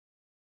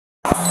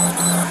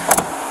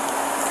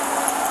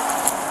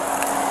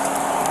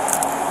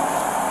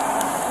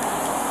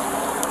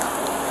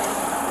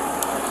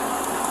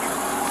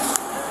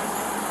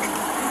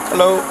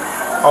Hello,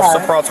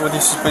 Officer Prowse with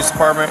Eustis Police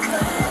Department.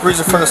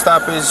 Reason for the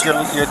stop is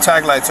your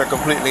tag lights are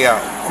completely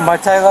out. My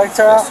tag lights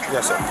are out?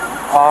 Yes, sir.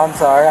 Oh, I'm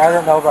sorry. I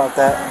didn't know about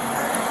that.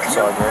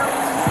 Sorry, bro.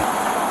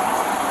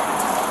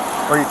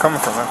 Where are you coming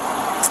from, man?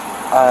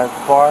 The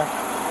bar. I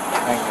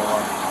ain't gonna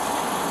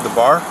lie. The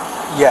bar?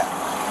 Yeah.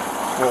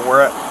 Well,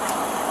 where at?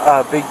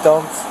 Big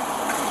Domes.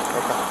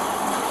 Okay.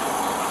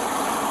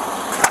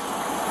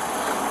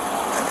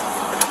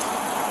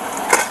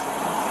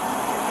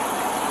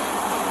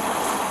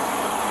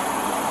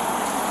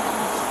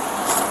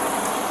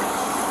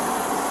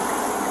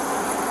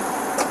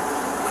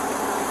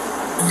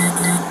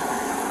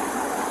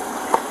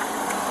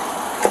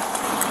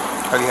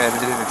 Have you had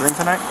anything to drink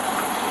tonight?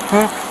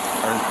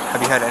 Have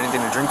you had anything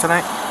to drink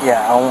tonight?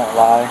 Yeah, I won't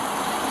lie.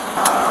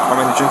 How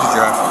many drinks did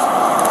you have?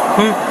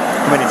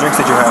 How many drinks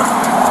did you have?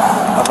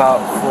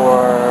 About well,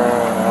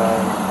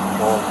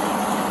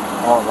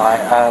 I won't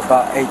lie.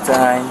 About 8 to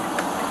 9.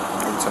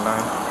 8 to 9?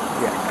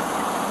 Yeah.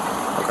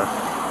 Okay.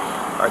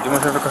 Alright, do you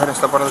want to go ahead and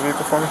step out of the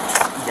vehicle for me?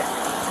 Yeah.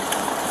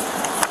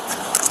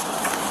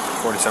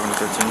 47 to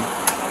 13.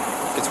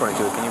 Get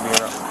 22. Can you be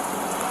here up?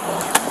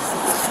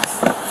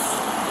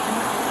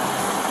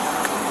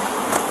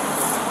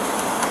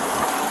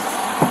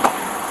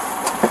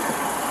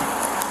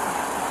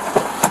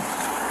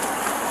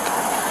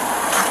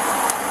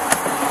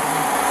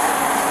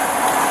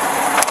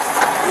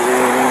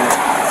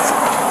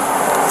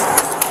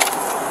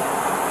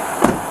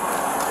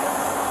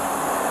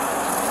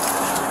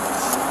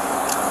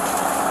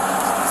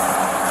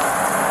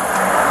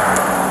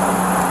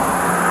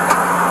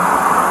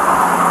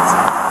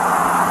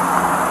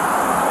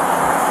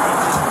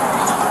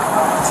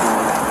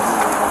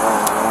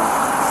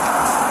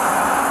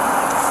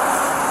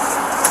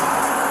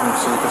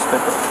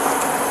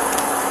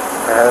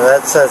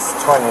 That says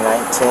 2019,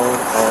 I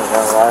ain't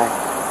gonna lie.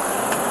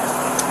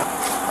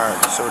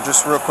 Alright, so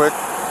just real quick.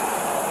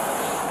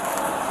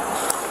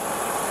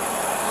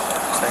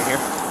 Stay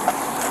here.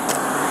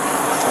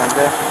 Stand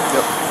there?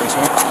 Yep, face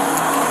me.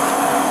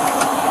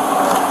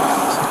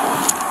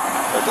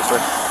 Right this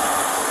way.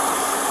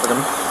 Look at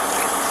me.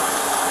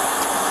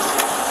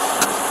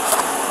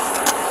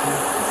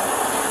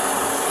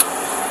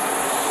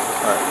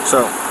 Alright,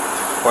 so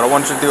what I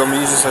want you to do, I'm going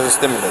to use this as a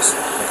stimulus,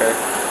 okay?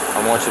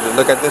 I want you to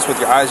look at this with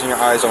your eyes and your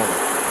eyes only. Do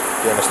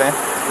you understand?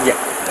 Yeah.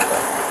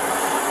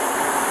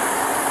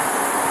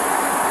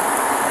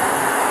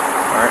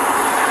 Alright.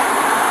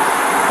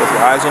 With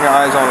your eyes and your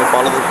eyes only,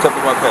 follow the tip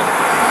of my pen.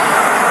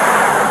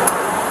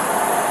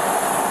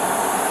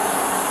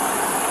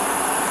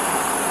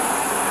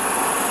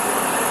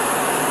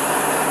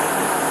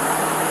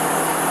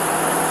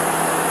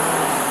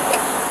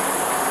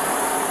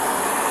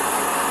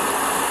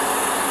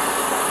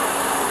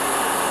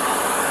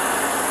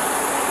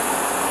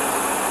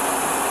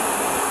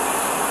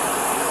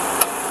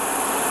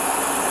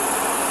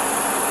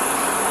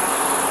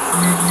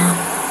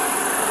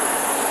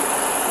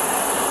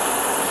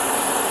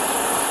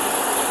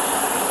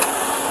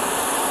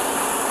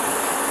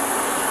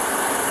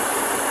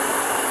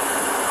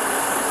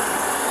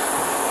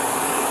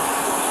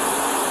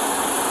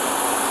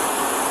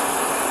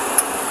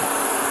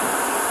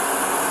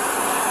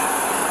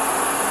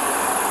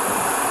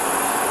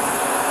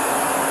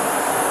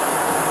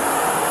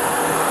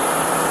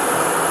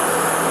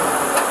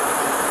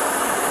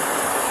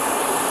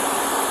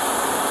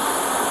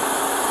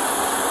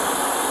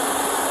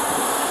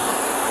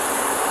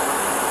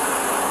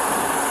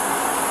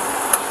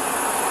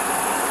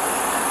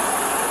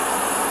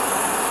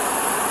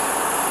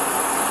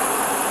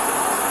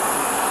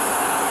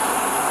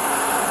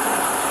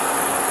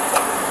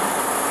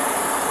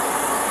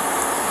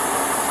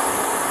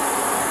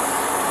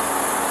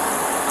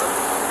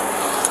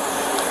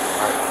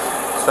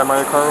 Step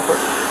by your car real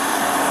quick.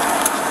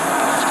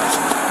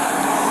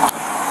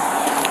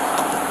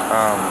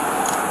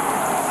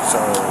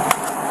 So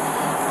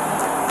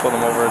pull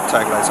him over,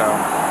 tag lights out.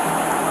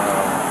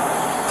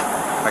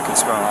 I can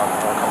smell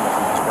alcohol coming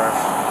from his breath.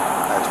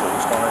 That's where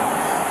he's going,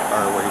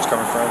 or where he's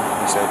coming from.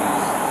 He said he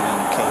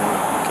came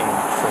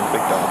from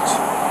Big Dogs.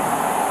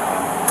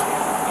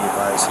 He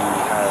advised he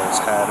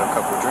has had a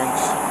couple of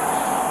drinks,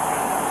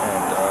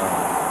 and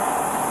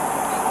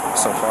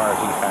so far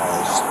he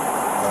has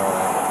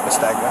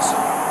nystagmus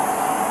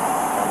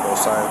on both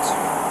sides.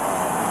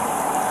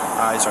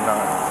 Eyes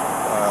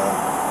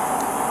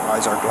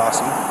are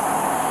glossy.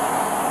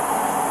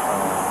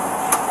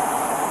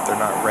 They're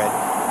not red.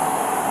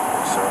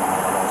 So I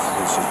don't know if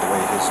it's just the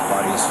way his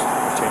body's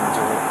pertaining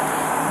to it.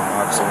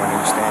 Obviously, when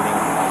he's standing,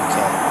 he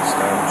can't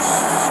stand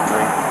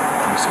straight.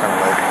 He's kind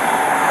of like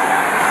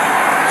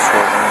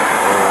swerving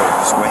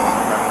or swaying.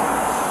 I mean,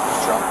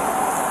 just drop.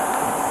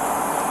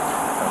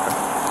 Okay.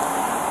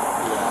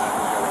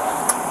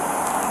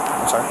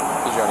 I'm sorry?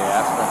 Did you already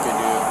ask if I could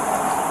do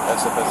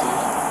SFSEs?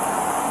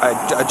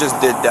 I just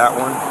did that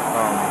one.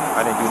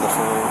 I didn't do the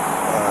full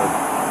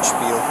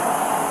spiel.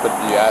 But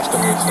you asked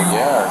him, he said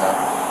yeah or no?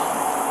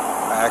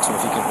 I asked him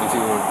if he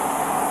would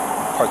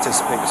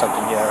participate in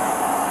something. Yeah,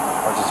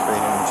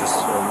 participating just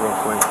real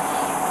quick.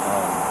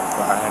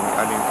 but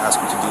I didn't ask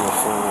him to do a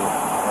full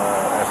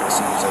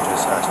FSCs. I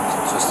just asked him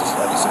to just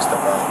at least to step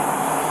out.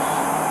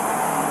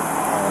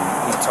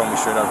 He told me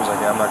straight up, he's like,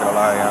 yeah, I'm not gonna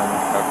lie,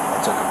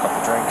 I took a couple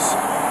drinks.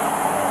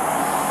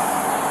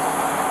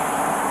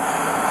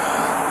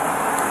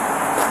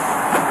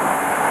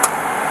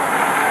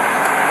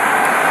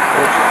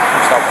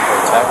 You stopping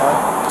for a tag line?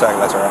 Tag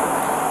lights are out.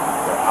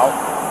 They're out?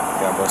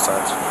 Yeah, on both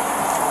sides.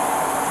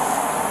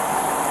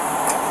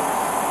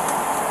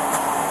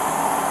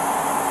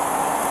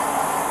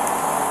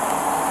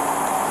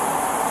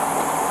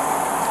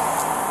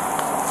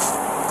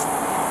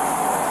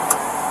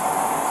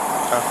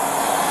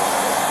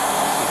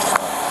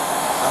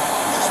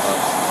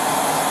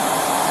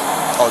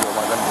 Oh, you're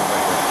right. Let me do it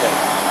right here. Yeah.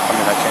 I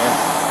mean, I can.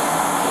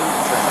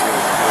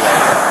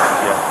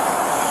 Yeah.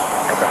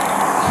 Okay.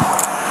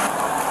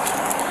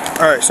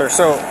 All right, sir.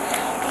 So,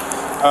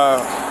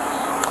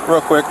 real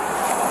quick,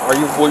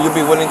 will you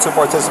be willing to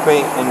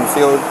participate in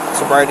field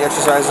sobriety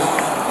exercises?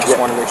 Just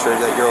want to make sure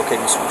that you're okay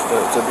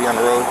to be on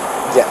the road.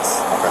 Yes.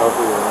 Okay. I'll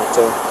be willing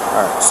to.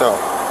 All right. So,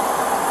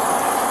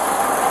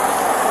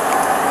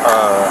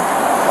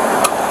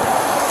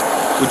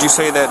 would you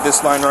say that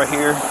this line right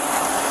here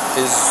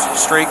is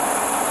straight?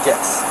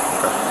 Yes.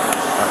 Okay.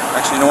 Right.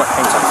 Actually, you know what?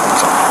 Hang tight for a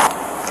second.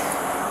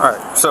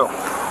 Alright, so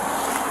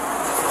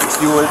if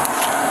you would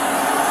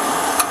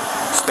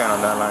stand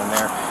on that line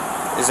there.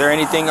 Is there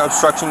anything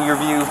obstructing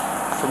your view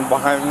from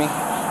behind me?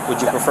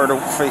 Would you prefer to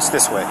face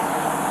this way?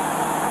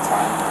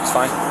 It's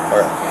fine?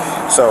 Alright.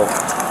 So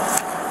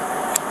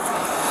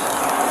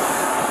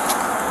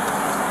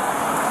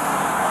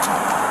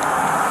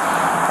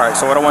alright,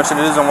 so what I want you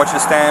to do is I want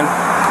you to stand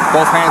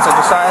both hands at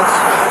your sides,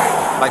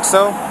 like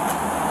so.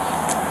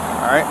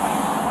 Alright.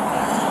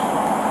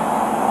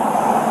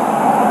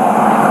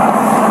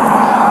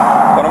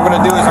 What I'm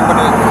gonna do is I'm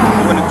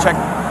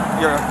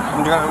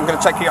gonna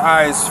check your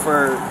eyes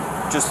for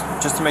just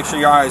to make sure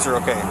your eyes are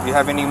okay. Do you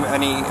have any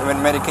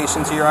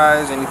medication to your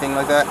eyes, anything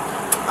like that?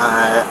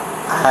 I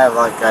have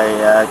like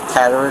a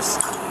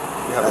cataract.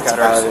 You have That's a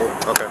cataract? about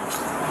it. Okay.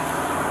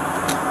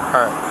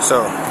 Alright,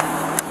 so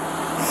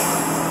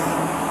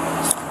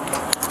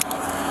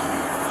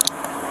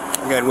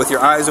again, with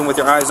your eyes and with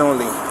your eyes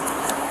only,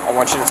 I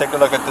want you to take a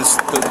look at this,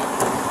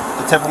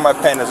 the tip of my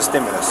pen as a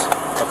stimulus,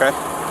 okay?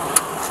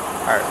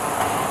 Alright.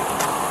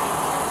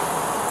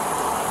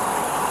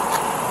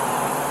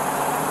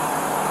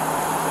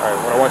 Alright,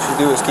 what I want you to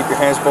do is keep your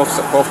hands,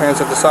 both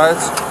hands at the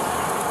sides,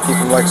 keep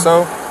them like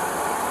so,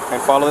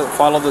 and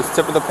follow the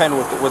tip of the pen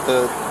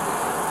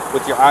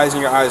with your eyes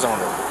and your eyes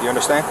only. Do you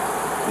understand?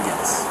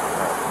 Yes.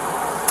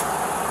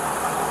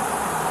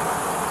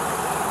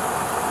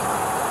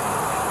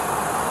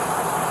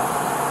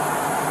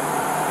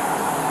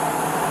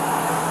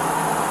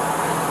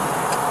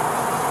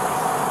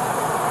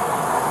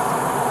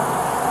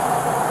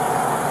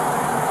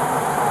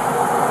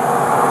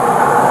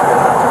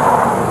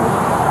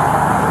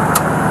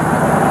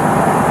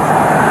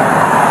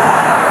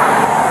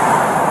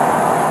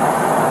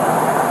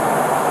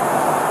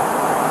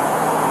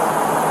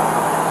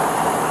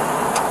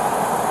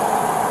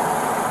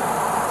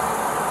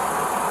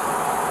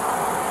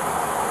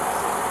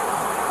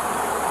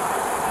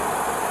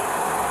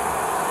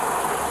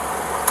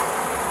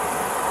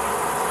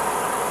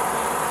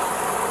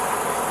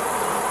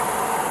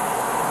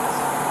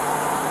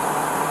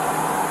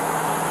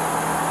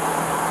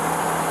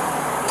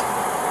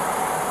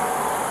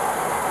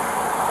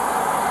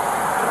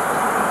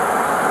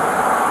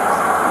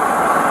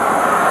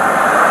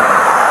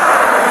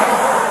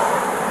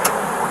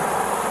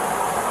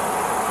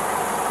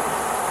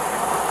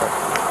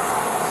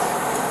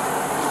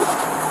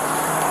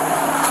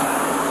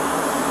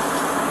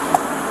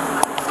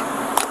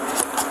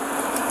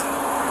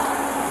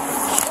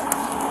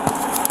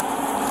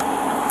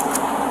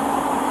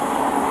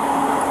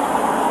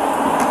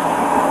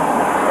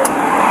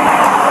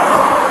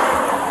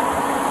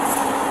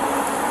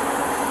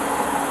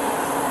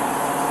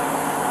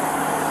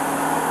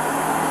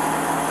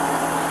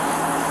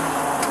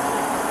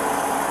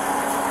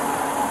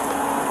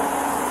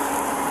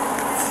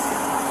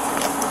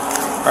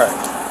 Alright,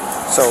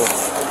 so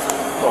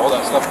All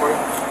that stuff for you?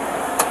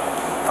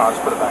 I'll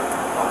just put it back.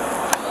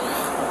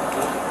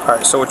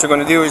 Alright, so what you're going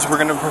to do is we're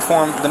going to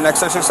perform the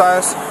next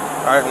exercise.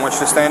 Alright, I want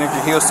you to stand with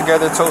your heels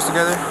together, toes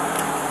together.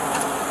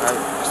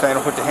 Alright, stand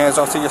up with your hands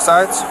off to your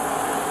sides.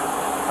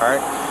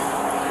 Alright.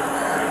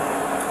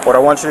 What I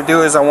want you to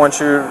do is I want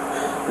you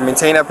to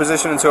maintain that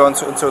position until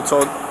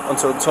told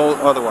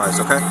otherwise,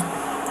 okay?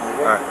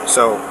 Alright,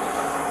 so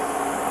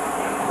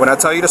when I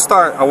tell you to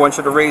start, I want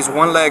you to raise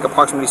one leg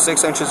approximately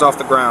 6 inches off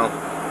the ground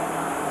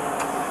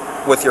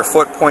with your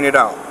foot pointed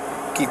out.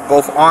 Keep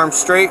both arms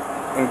straight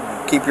and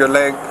keep your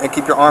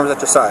arms at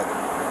your side.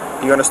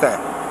 Do you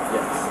understand?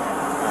 Yes.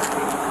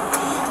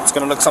 It's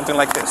gonna look something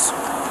like this.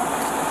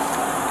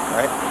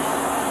 Right?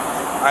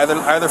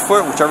 Either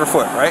foot, whichever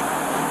foot, right?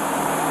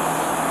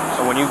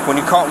 So when you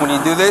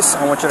do this,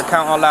 I want you to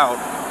count out loud.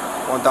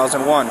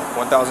 1001,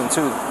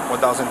 1002,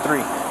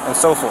 1003, and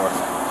so forth.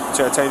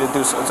 until I tell you to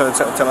do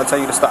until I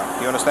tell you to stop.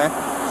 You understand?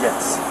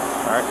 Yes.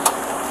 All right.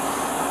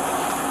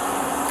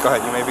 Go ahead.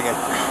 You may begin.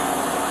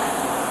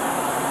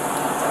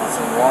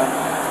 2001,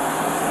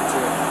 2002,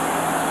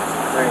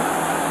 2003,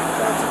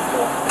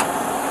 2004,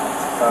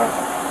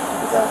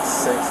 2005,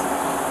 2006,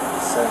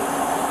 2007,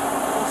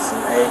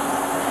 2008,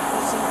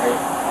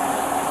 2008,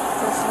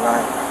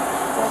 2009,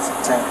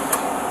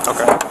 2010.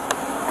 Okay.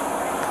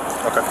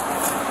 Okay.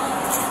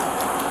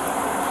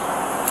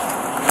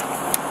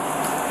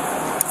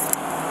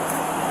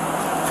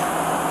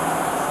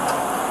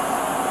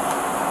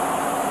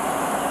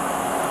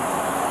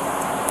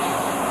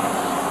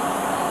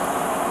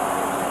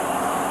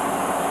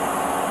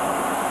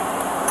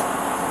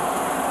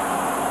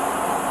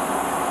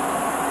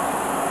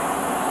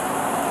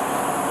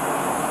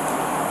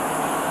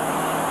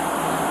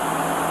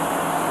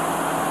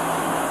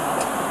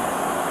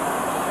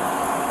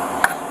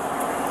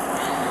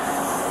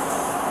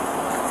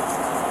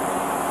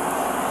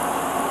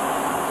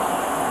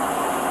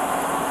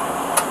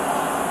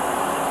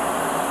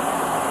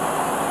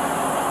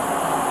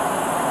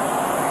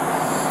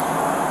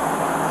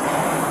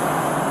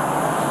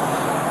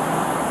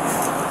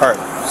 All right.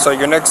 So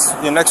your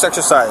next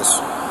exercise,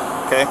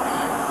 okay?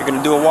 You're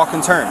gonna do a walk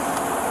and turn.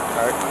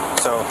 All right.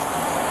 So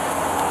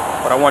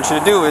what I want you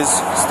to do is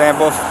stand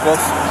both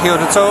heel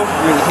to toe,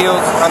 your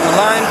heels on the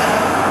line,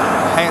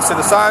 hands to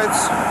the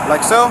sides,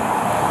 like so.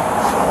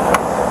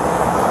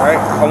 All right.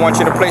 I want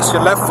you to place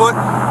your left foot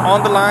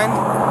on the line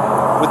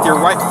with your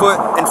right foot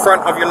in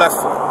front of your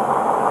left foot.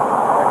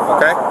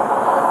 Okay.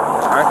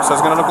 All right. So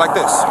it's gonna look like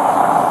this.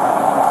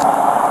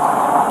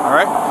 All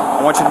right. I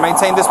want you to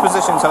maintain this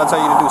position until I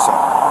tell you to do so.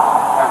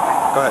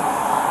 Go ahead.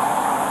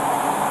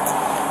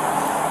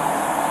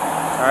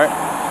 All right.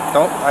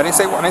 I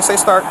didn't say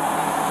start.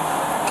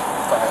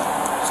 Go ahead.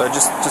 So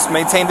just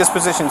maintain this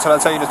position until I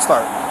tell you to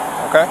start.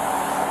 Okay.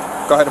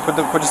 Go ahead and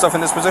put yourself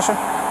in this position.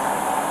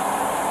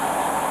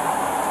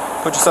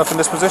 Put yourself in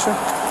this position.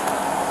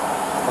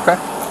 Okay.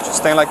 Just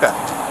staying like that.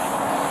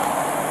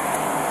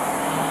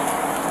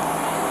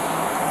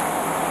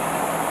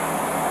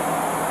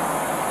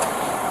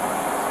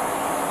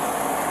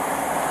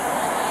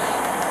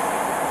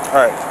 All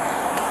right.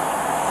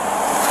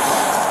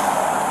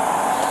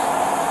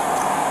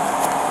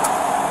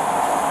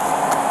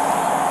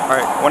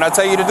 Alright, when I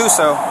tell you to do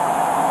so,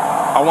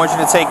 I want you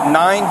to take 9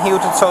 heel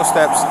to toe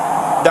steps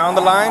down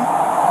the line,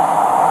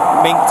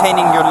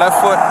 maintaining your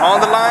left foot on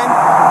the line,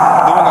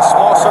 doing a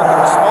small circle,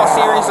 a small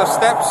series of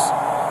steps,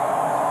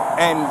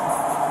 and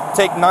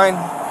take 9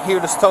 heel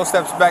to toe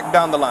steps back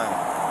down the line.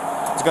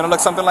 It's going to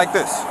look something like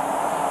this.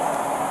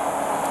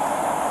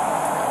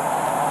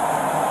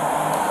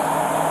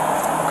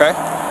 Okay?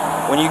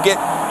 When you're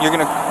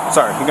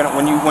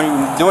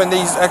doing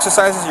these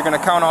exercises, you're gonna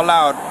count out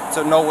loud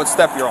to know what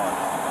step you're on.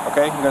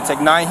 Okay? You're gonna take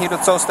 9 heel to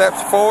toe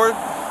steps forward,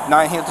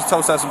 9 heel to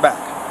toe steps back.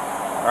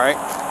 All right?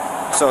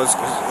 So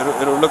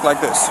it'll look like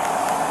this.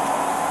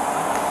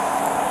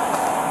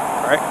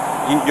 All right?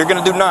 You're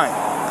gonna do 9,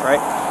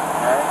 right?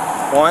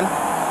 1,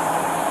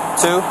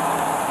 2,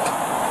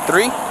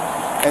 3,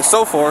 and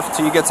so forth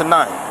till you get to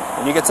 9.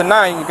 When you get to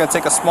 9, you're gonna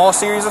take a small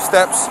series of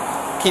steps,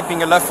 keeping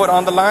your left foot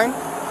on the line,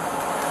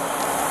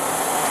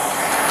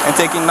 and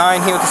taking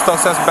 9 heel to toe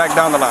steps back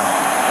down the line.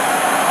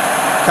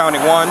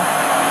 Counting 1,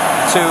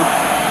 2,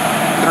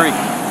 3,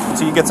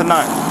 until you get to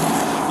 9.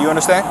 Do you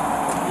understand?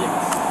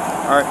 Yes.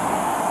 All right.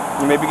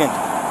 You may begin.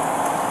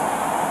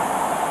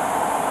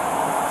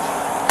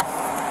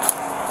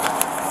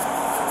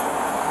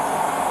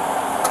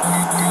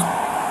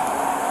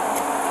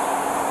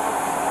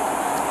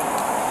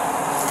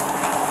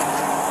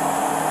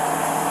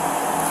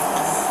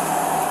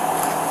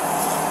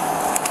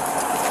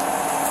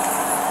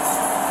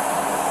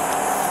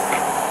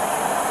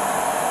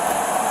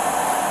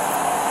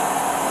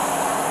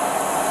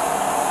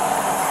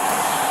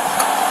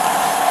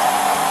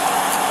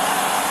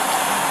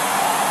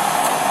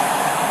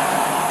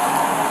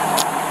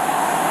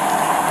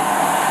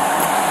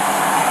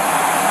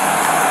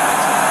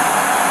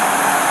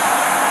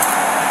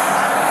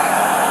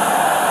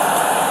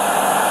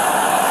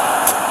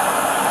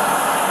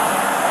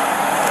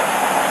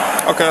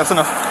 Okay, that's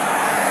enough.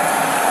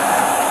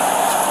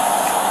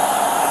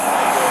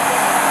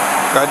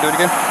 Go ahead, do it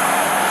again.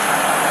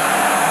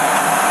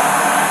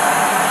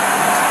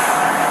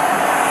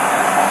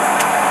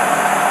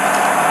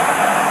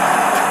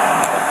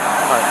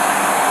 Alright.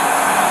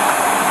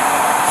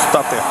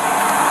 Stop there.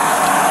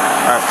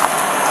 Alright.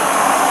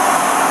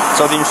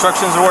 So the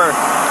instructions were,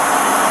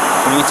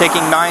 when you're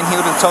taking 9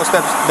 heel to toe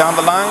steps down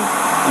the line,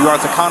 you are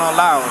to count out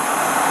loud.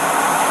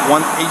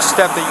 Each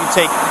step that you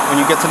take, when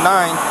you get to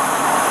 9,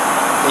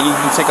 then you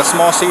can take a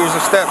small series of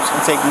steps and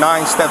take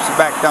 9 steps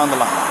back down the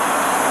line.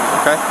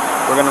 Okay?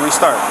 We're going to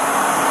restart.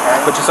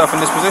 Put yourself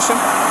in this position.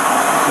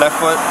 Left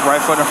foot,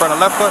 right foot in front of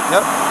left foot.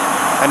 Yep.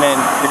 And then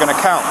you're going to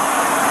count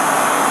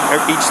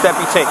each step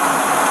you take.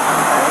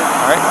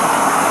 All right?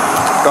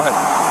 Go ahead.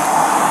 1,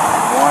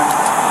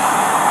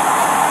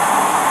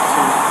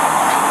 2,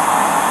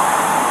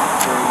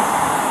 3,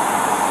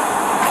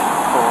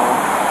 4,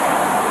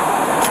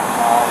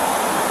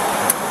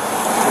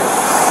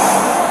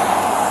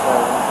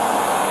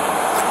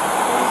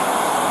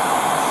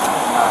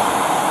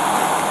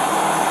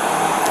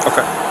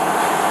 Okay.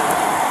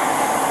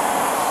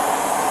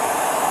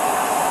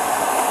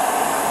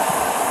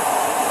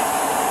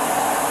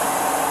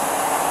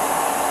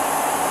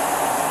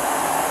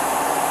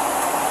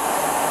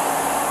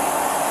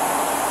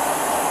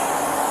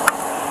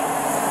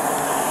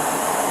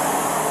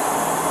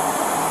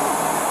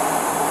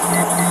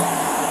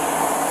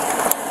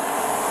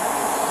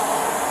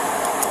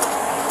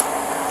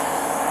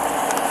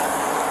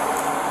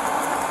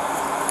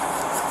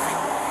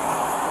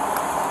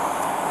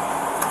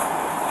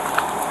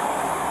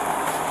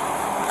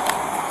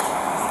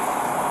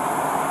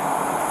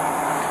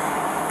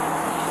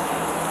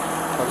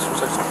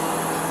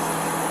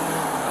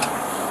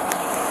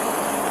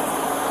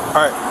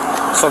 Alright,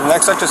 so the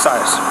next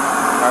exercise,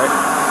 alright,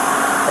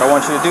 what I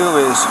want you to do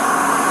is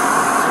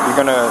you're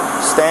going to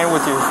stand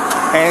with your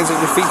hands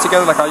and your feet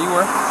together like how you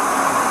were,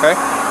 okay?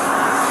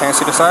 Hands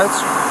to the sides,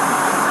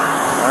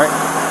 alright?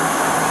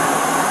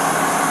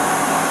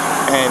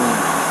 And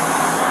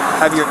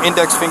have your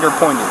index finger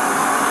pointed.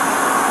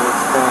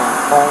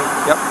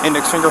 Yep,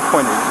 index finger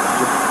pointed,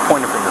 your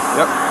pointer finger,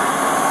 yep.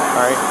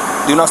 Alright,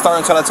 do not start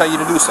until I tell you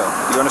to do so.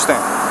 Do you understand?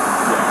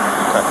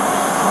 Yeah. Okay.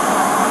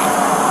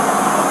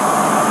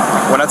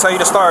 When I tell you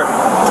to start,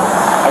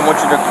 I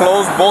want you to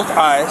close both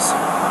eyes,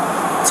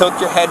 tilt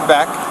your head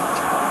back,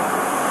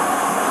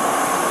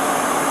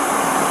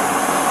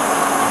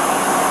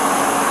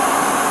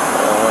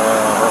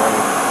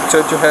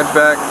 tilt your head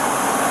back,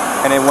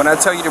 and then when I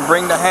tell you to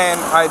bring the hand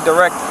eye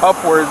direct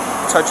upward,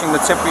 touching the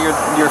tip of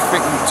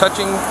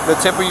touching the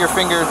tip of your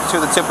finger to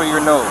the tip of your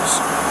nose.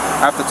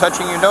 After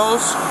touching your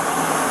nose,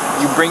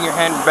 you bring your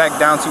hand back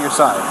down to your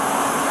side.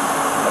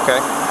 Okay?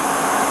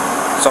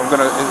 So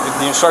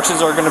the instructions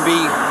are gonna be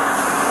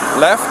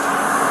left,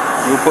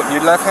 you put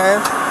your left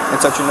hand and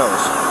touch your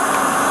nose.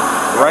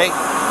 Right,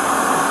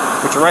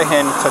 with your right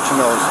hand, touch your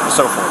nose, and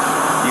so forth.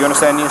 Do you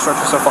understand the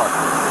instructions so far?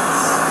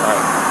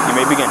 Alright, you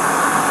may begin.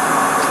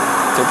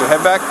 Tilt your head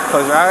back,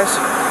 close your eyes.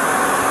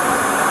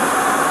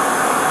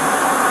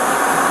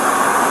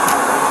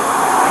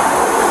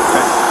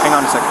 Okay, hang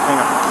on a second,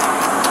 hang on.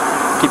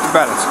 Keep your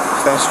balance.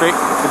 Stand straight,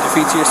 put your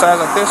feet to your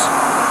sides like this.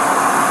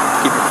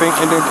 Keep your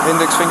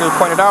index finger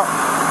pointed out.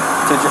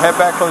 Tilt your head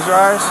back, close your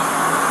eyes.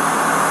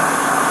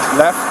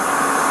 Left.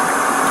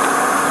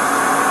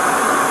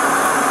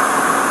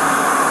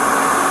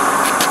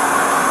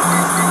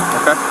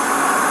 Okay.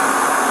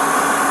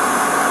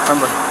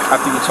 Remember,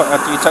 after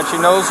you touch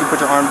your nose, you put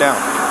your arm down.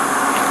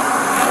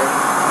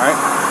 Alright?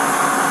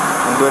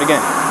 And do it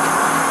again.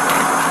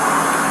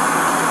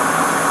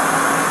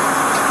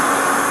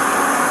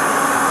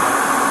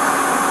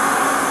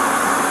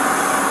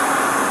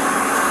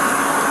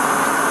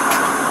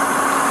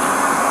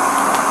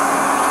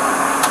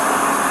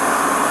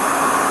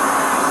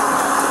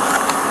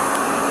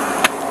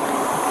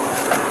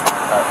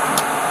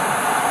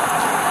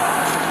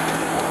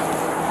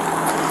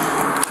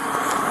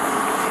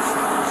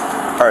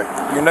 Alright,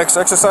 your next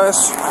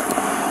exercise,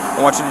 I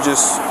want you to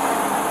just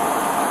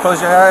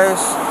close your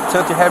eyes,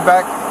 tilt your head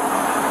back,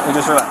 and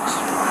just relax.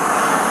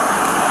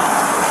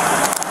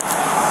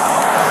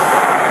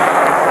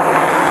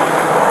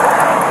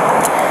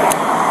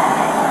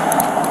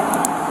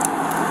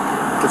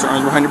 Put your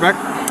arms behind your back.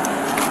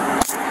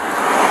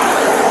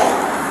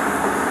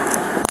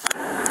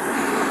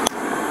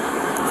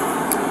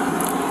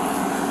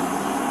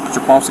 Put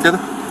your palms together.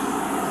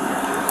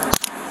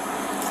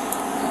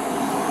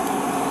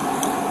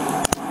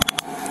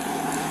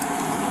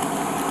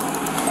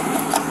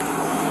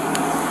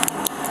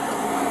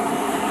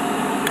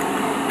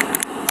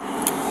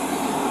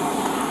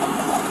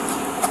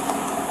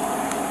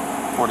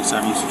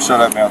 You should shut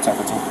up now,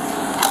 10:15.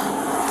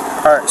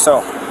 Alright,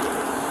 so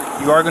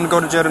you are going to go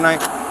to jail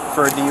tonight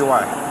for a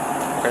DUI.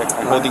 Okay,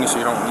 I'm holding you so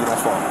you don't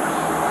fall.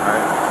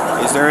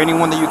 Alright. Is there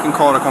anyone that you can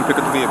call to come pick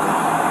up the vehicle?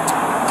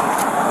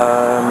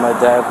 My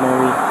dad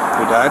maybe.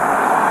 Your dad?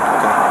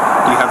 Okay.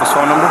 Do you have his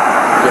phone number?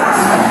 Yes.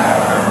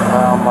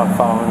 On my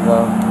phone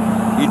though.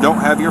 You don't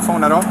have your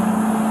phone at all?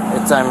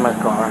 It's in my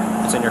car.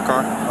 It's in your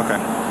car? Okay.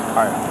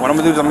 Alright. What I'm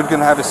going to do is I'm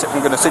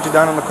going to sit you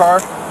down in the car.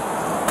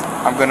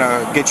 I'm going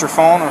to get your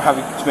phone and have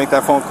you make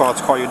that phone call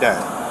to call your dad.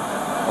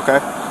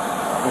 Okay?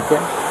 Okay.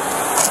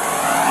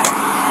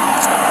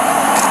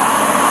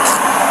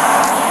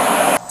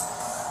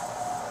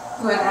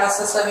 You went and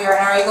asked us of you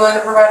right now. Are you going to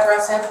provide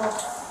drug sample?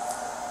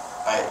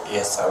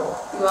 Yes, I will.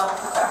 You will?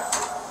 Okay.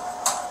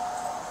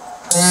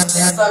 I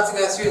still have to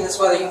go through this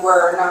whether you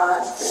were or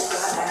not.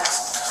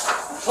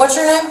 What's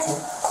your name?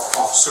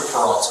 Officer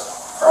Peralta.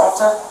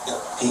 Peralta? Yep.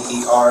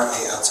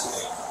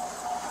 P-E-R-A-L-T-A.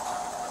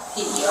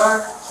 P-E-R?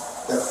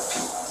 Yep.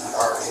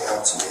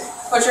 P-E-R-A-L-T-A.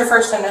 What's your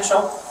first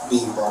initial?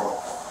 B. Bravo.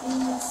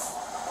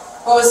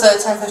 What was the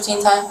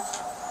 10:15 time?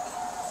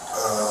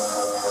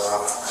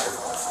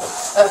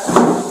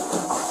 Okay.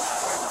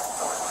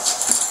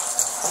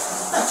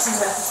 That's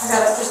good. I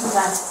got up just in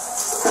time.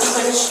 Looks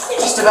like you're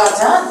just about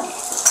done.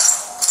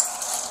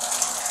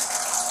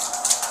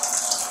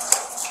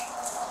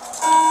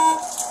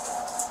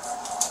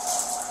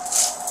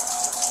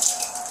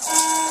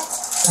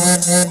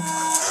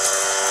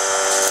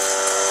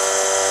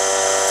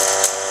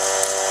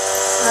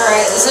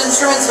 This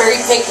instrument's very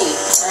picky,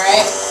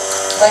 alright?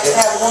 It likes to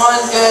have one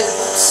good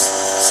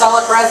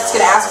solid breath. It's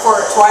going to ask for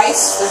it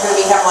twice. There's going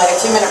to have like a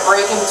 2-minute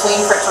break in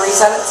between for it to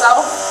reset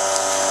itself.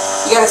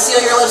 You got to seal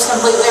your lips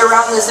completely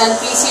around this end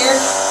piece here.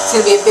 It's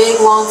going to be a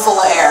big lung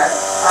full of air,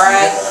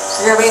 alright?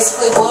 So you're going to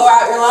basically blow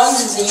out your lungs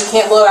until you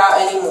can't blow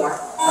out anymore.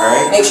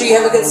 Alright. Make sure you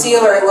have a good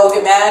seal or it will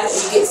get mad. And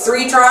you get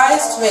 3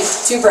 tries to make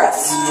 2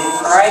 breaths,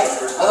 alright?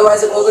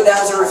 Otherwise it will go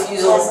down as a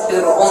refusal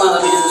because it will only let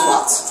me do this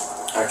once.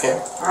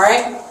 Okay.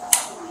 Alright?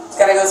 It's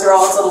got to go through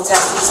all its little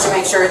tests to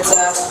make sure it's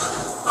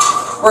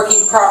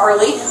working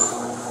properly.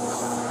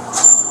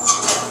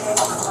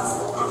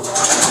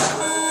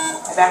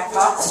 My back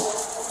popped.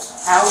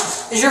 Ow.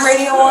 Is your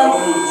radio on?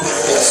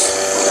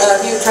 Yes.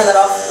 If you would turn that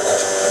off.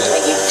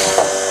 Thank you.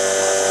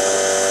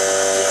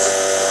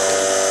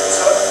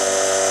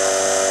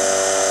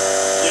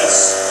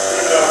 Yes.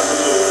 Bring it out for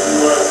the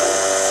DUI.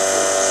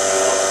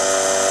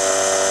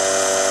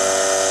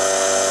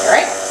 You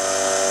alright?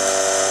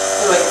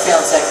 Look like you're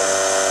feeling sick. Okay.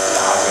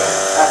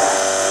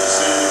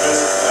 So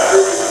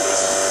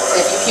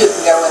if you puke,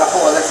 we gotta wait a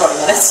whole other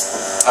 20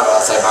 minutes. I'm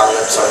about to say my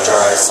lips are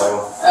dry,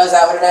 so Oh, is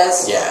that what it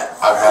is? yeah,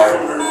 I've had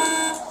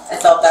I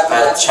felt that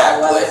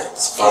chapped weather.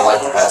 lips for like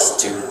the past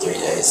 2 or 3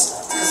 days.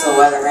 Because of the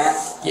weather, man.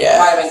 Yeah.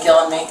 Might have been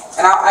killing me.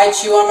 And I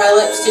chew on my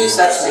lips too,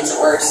 so that just makes it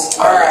worse.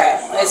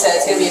 Alright. Like I said,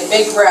 it's going to be a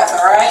big breath,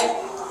 alright?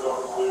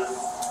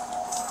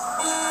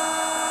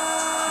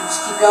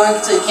 Just keep going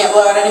until you can't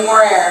blow out any more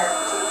air.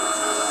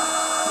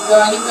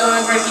 Keep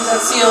going, try to keep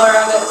that seal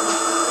around it.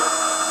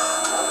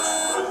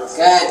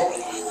 Good.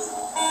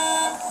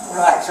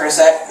 Relax for a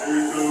sec.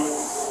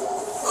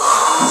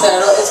 So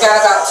it's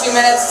got about 2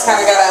 minutes, it's kind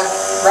of got to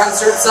run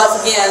through itself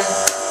again.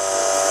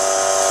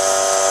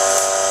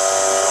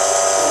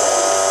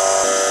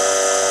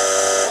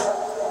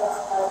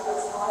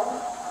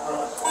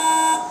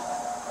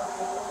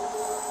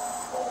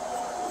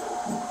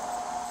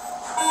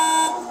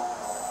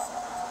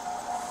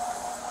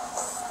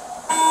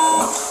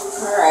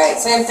 Alright,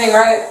 same thing,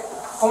 right?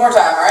 One more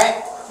time,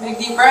 alright? Big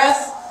deep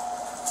breath.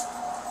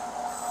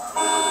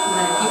 And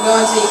then keep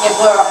going until you can't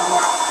blow out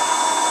anymore.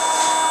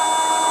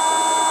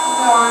 Keep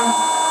going.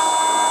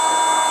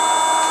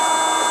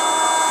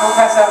 Don't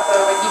pass out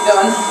though, but keep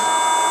going.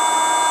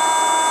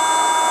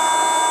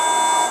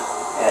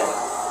 Good.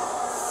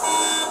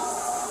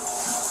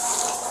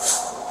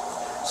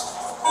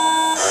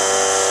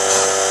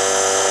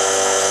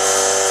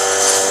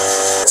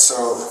 So,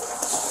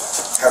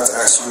 I have to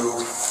ask you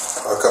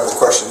a couple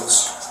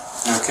questions.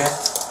 Okay.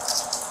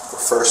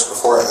 But first,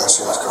 before I ask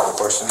you those couple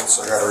questions,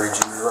 I gotta read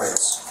you your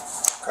rights.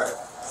 Okay?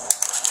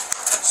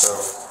 So,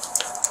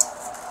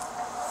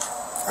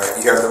 alright,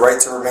 you have the right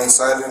to remain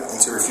silent and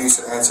to refuse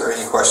to answer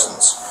any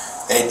questions.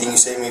 Anything you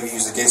say may be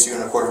used against you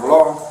in a court of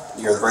law.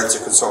 You have the right to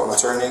consult an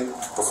attorney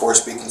before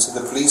speaking to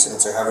the police and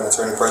to have an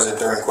attorney present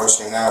during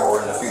questioning now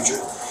or in the future.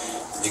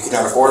 If you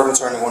cannot afford an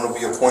attorney, one will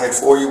be appointed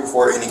for you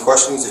before any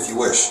questions if you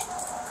wish.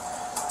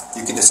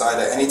 You can decide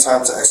at any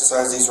time to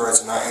exercise these rights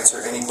and not answer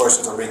any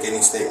questions or make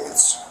any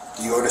statements.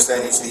 Do you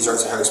understand each of these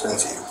rights I have explained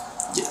to you?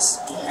 Yes.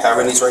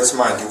 Having these rights in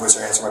mind, do you wish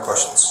to answer my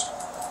questions?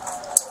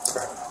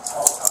 Okay.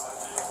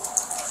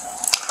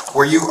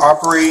 Were you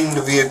operating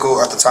the vehicle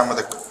at the time of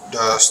the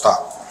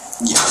stop?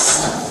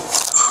 Yes.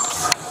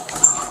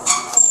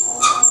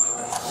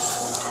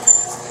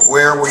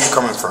 Where were you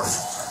coming from?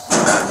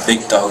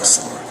 Big dog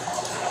store.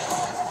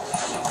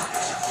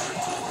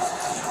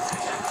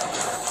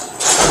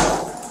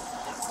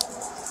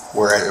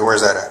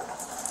 Where's that at?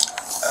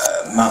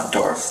 Mount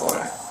Dora,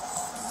 Florida.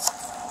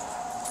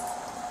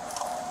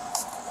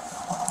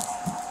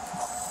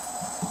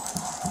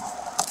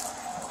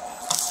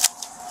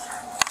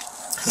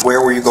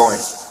 Where were you going?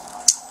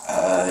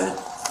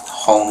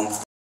 Home.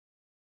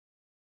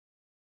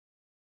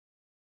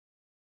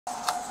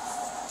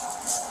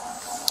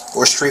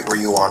 What street were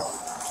you on?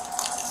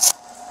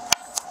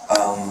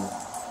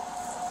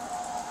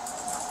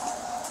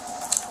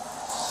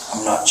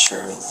 I'm not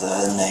sure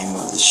the name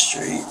of the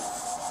street.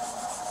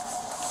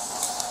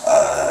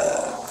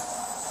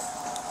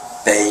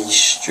 Bay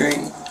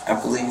Street, I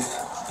believe,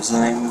 was the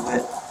name of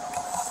it.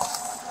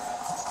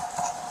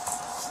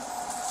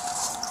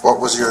 What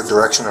was your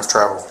direction of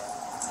travel?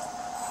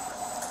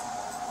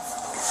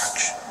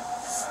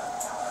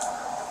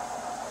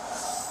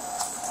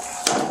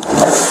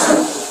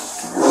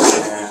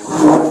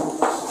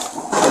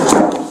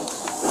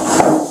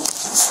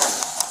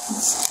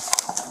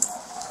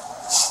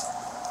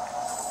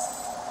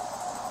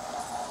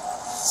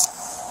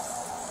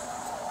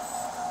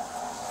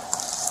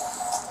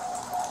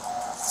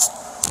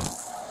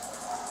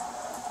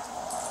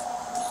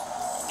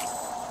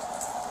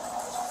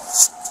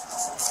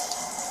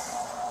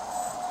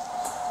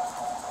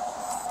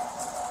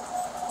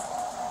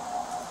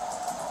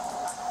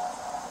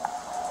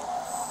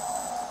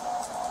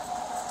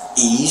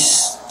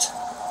 East,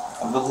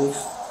 I believe.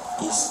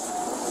 East.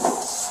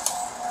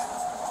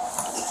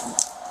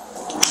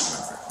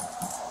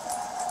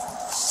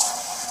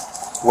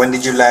 When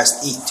did you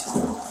last eat?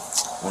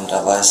 When did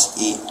I last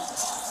eat?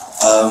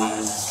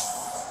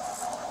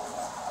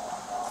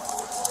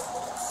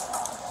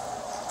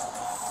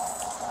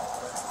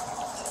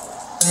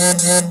 8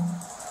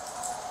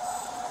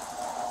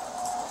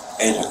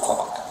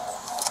 o'clock.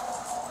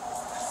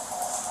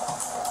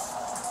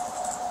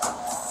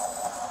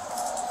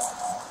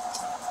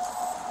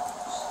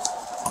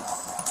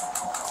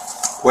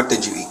 What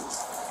did you eat?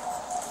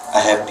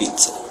 I had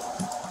pizza.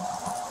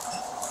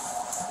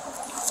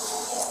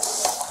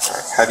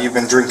 Have you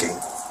been drinking?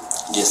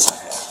 Yes, I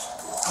have.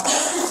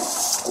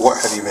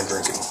 What have you been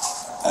drinking?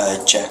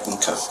 Jack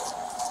and Coke.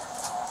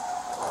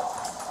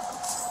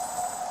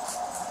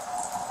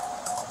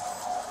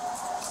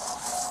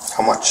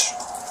 How much?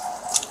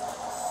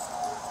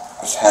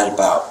 I've had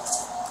about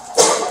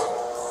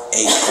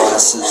 8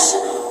 glasses.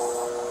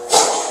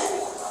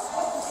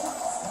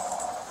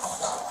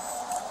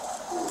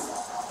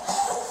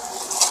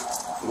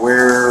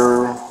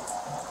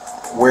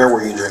 Where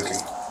were you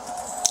drinking?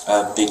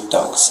 Big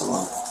Dog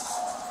Saloon.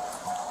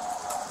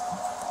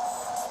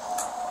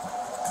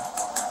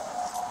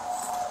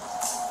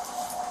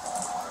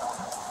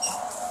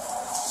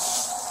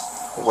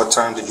 What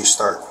time did you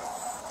start?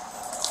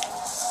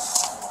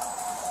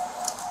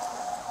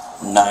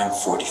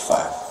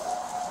 9:45.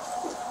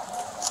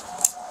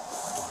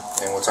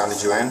 And what time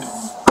did you end?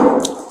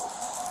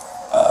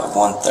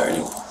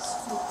 1:30.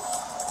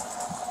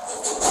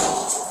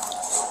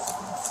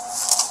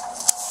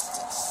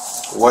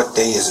 What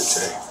day is it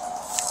today?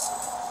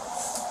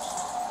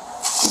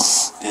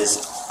 Is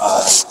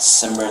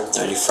December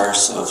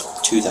 31st of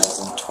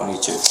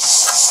 2022.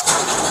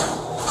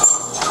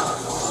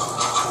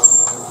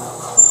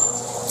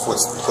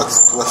 What's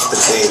the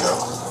day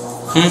though?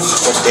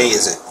 What day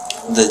is it?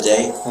 The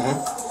day?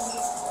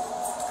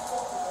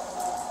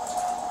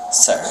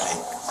 Saturday.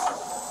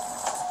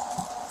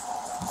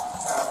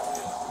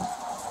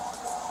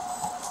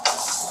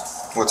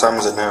 What time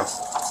is it now?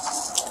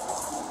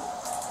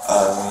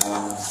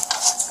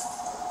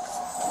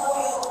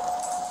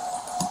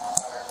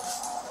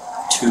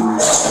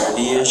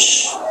 2:30ish.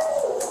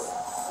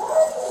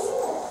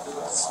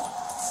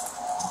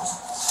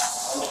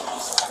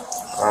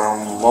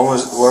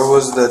 What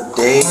was the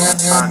day and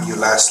time you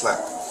last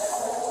slept?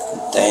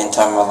 Day and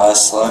time I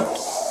last slept.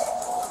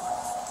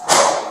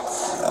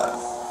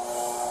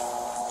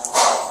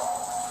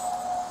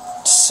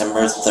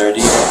 December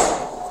 30th.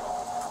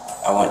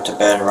 I went to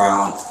bed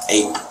around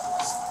 8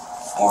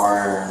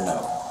 or no,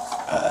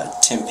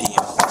 10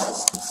 p.m.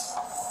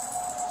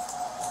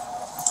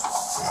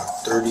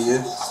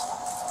 30th.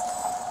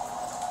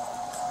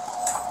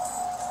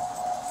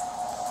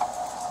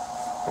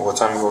 And what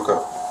time you woke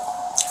up?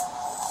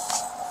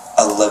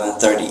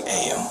 11:30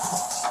 a.m.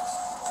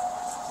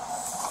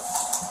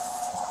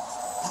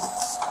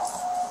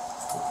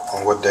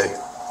 On what day?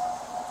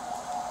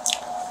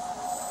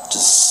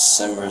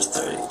 December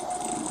 30th.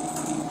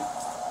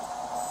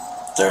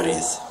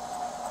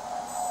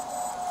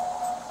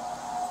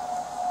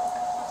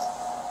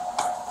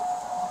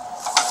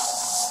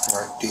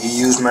 Alright. Do you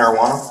use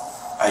marijuana?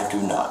 I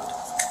do not.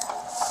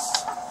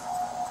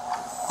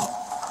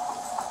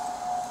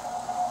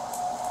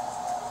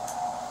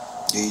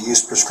 Do you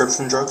use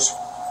prescription drugs?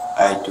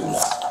 I do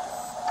not.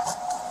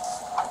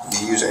 Do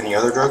you use any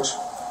other drugs?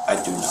 I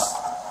do not.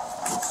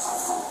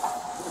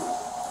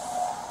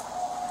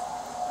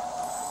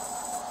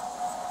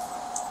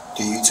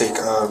 Do you take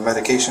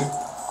medication?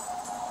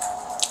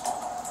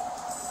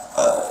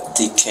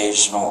 The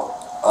occasional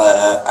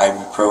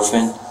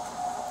ibuprofen.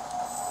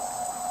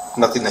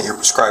 Nothing that you're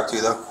prescribed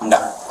to though? No.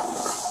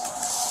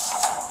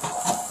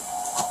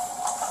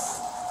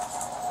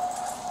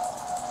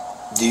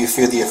 Do you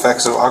feel the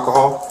effects of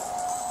alcohol?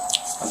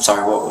 I'm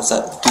sorry, what was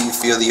that? Do you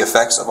feel the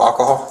effects of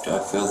alcohol? Do I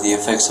feel the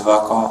effects of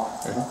alcohol?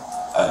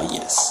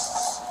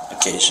 Yes.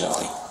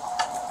 Occasionally.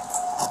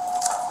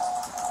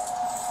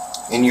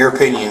 In your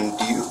opinion,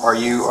 are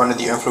you under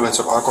the influence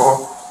of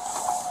alcohol?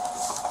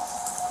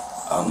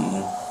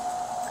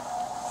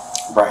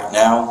 Right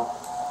now?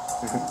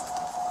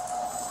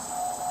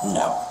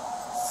 No.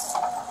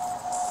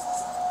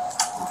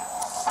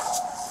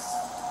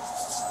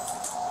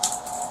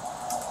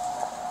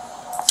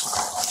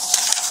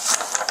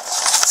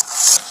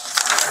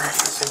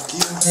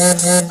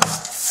 Thank you.